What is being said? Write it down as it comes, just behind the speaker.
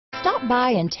Stop by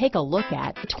and take a look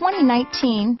at the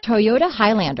 2019 Toyota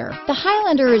Highlander. The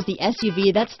Highlander is the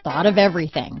SUV that's thought of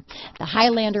everything. The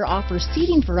Highlander offers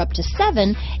seating for up to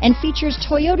 7 and features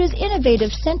Toyota's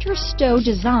innovative center stow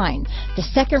design. The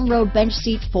second row bench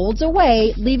seat folds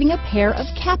away, leaving a pair of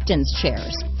captain's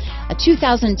chairs. A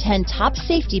 2010 top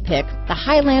safety pick, the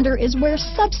Highlander is where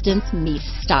substance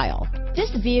meets style.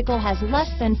 This vehicle has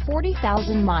less than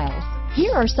 40,000 miles.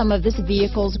 Here are some of this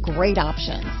vehicle's great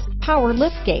options: power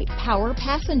liftgate, power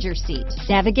passenger seat,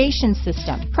 navigation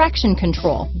system, traction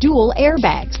control, dual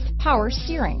airbags, power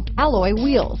steering, alloy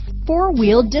wheels,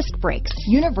 4-wheel disc brakes,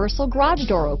 universal garage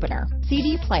door opener,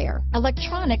 CD player,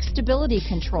 electronic stability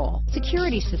control,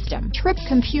 security system, trip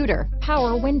computer,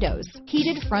 power windows,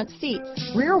 heated front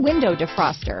seats, rear window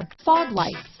defroster, fog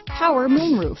lights, power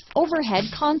moonroof, overhead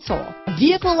console. A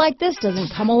vehicle like this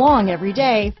doesn't come along every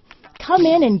day. Come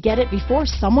in and get it before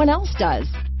someone else does.